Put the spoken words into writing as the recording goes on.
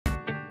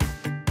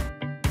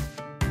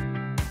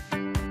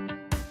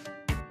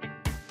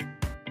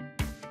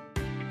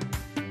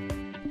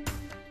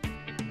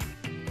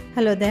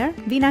Hello there,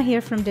 Veena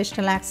here from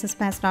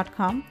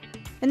digitalaccesspass.com.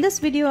 In this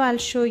video, I'll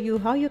show you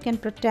how you can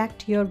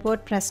protect your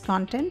WordPress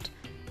content,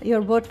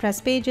 your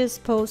WordPress pages,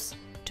 posts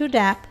to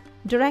DApp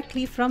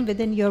directly from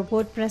within your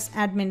WordPress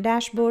admin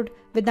dashboard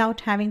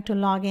without having to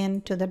log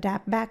in to the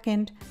DApp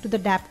backend to the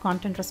DApp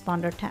Content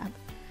Responder tab.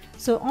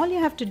 So all you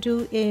have to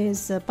do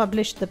is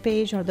publish the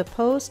page or the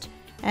post,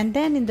 and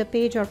then in the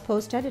page or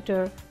post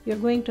editor, you're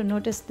going to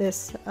notice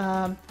this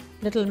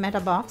little meta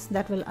box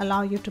that will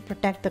allow you to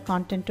protect the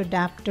content to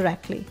DApp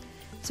directly.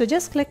 So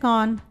just click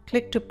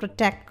to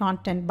protect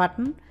content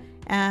button,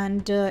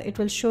 and it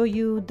will show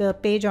you the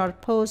page or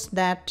post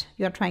that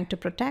you're trying to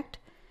protect.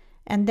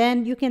 And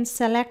then you can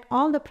select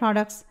all the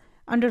products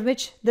under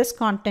which this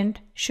content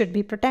should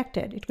be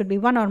protected. It could be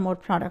one or more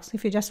products.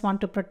 If you just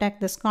want to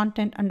protect this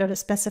content under a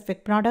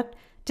specific product,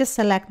 just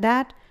select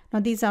that.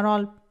 Now these are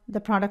all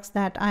the products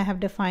that I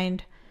have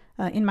defined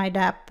in my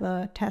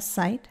DApp test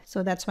site.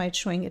 So that's why it's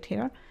showing it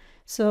here.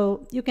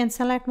 So you can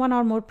select one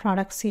or more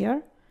products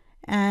here,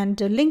 and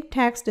link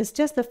text is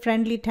just the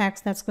friendly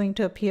text that's going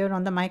to appear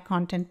on the My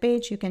Content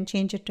page. You can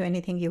change it to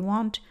anything you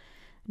want.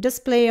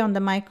 Display on the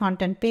My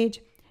Content page.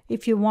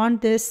 If you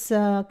want this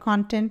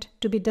content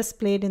to be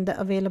displayed in the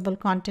available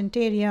content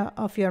area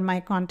of your My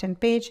Content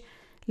page,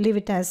 leave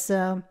it as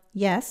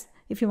yes.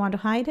 If you want to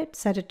hide it,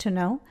 set it to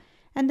no.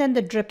 And then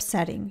the drip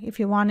setting. If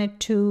you want it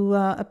to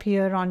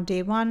appear on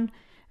day one,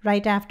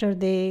 right after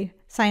they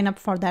sign up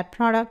for that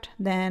product,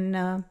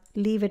 then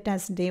leave it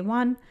as day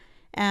one.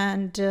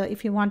 And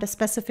if you want a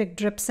specific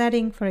drip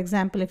setting, for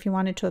example, if you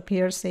want it to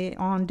appear, say,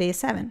 on day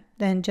 7,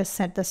 then just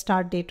set the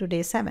start date to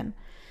day 7.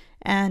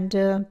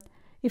 And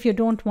if you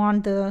don't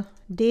want the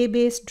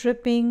day-based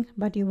dripping,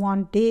 but you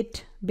want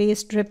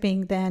date-based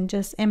dripping, then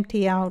just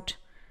empty out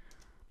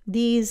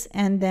these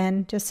and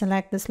then just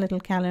select this little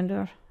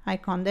calendar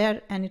icon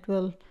there, and it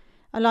will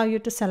allow you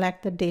to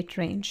select the date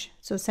range.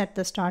 So set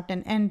the start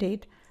and end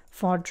date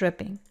for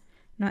dripping.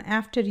 Now,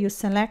 after you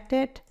select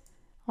it,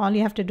 all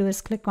you have to do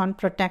is click on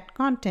Protect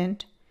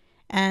Content,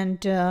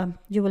 and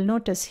you will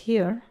notice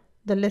here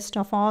the list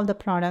of all the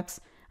products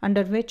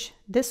under which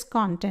this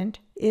content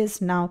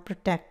is now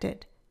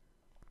protected.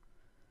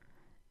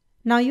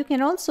 Now you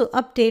can also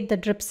update the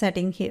drip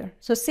setting here.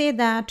 So say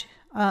that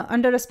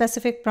under a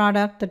specific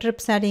product, the drip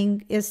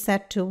setting is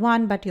set to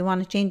 1, but you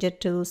want to change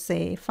it to,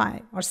 say,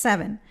 5 or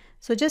 7.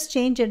 So just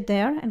change it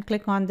there and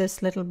click on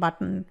this little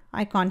button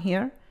icon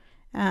here,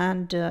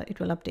 and it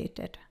will update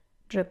it.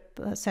 Drip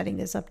setting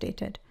is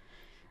updated.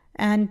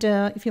 And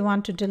if you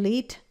want to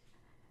delete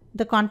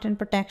the content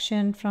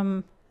protection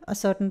from a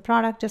certain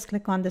product, just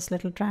click on this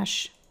little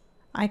trash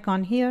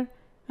icon here,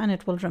 and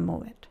it will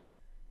remove it.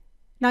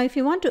 Now, if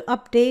you want to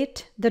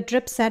update the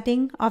drip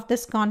setting of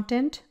this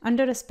content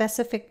under a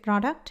specific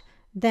product,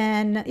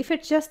 then if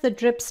it's just the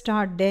drip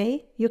start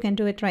day, you can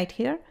do it right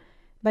here.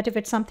 But if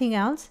it's something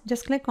else,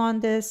 just click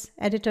on this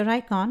editor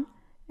icon,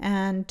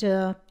 and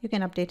you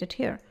can update it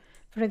here.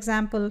 For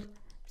example,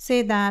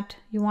 say that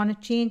you want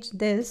to change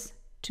this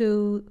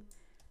to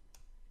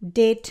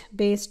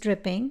date-based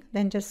dripping,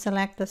 then just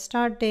select the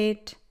start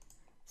date,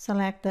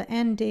 select the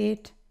end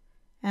date,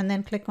 and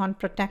then click on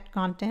Protect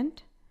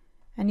Content.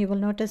 And you will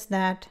notice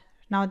that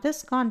now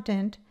this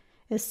content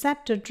is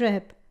set to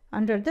drip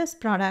under this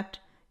product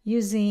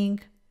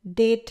using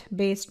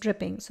date-based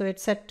dripping. So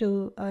it's set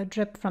to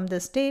drip from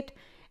this date,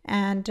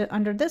 and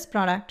under this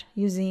product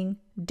using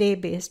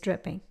day-based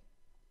dripping.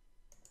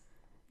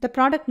 The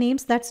product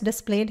names that's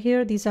displayed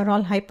here, these are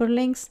all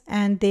hyperlinks,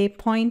 and they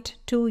point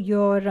to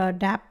your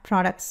DApp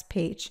products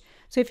page.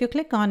 So if you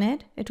click on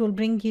it, it will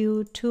bring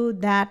you to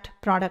that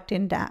product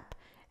in DApp.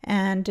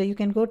 And you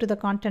can go to the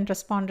Content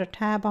Responder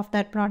tab of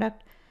that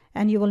product,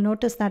 and you will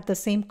notice that the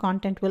same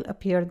content will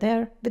appear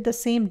there with the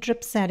same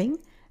drip setting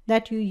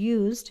that you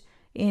used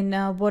in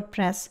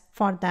WordPress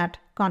for that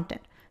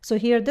content. So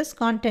here this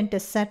content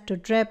is set to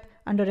drip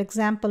under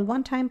example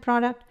one-time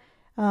product,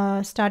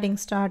 starting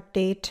start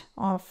date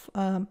of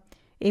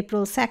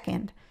April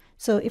 2nd.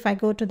 So if I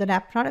go to the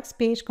DApp products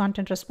page,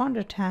 Content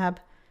Responder tab,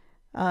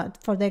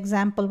 for the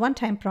example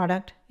one-time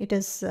product, it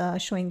is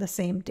showing the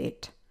same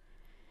date.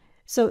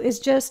 So it's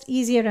just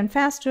easier and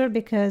faster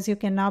because you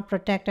can now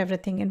protect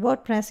everything in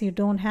WordPress. You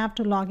don't have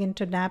to log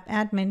into DApp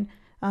admin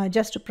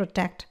just to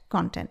protect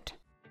content.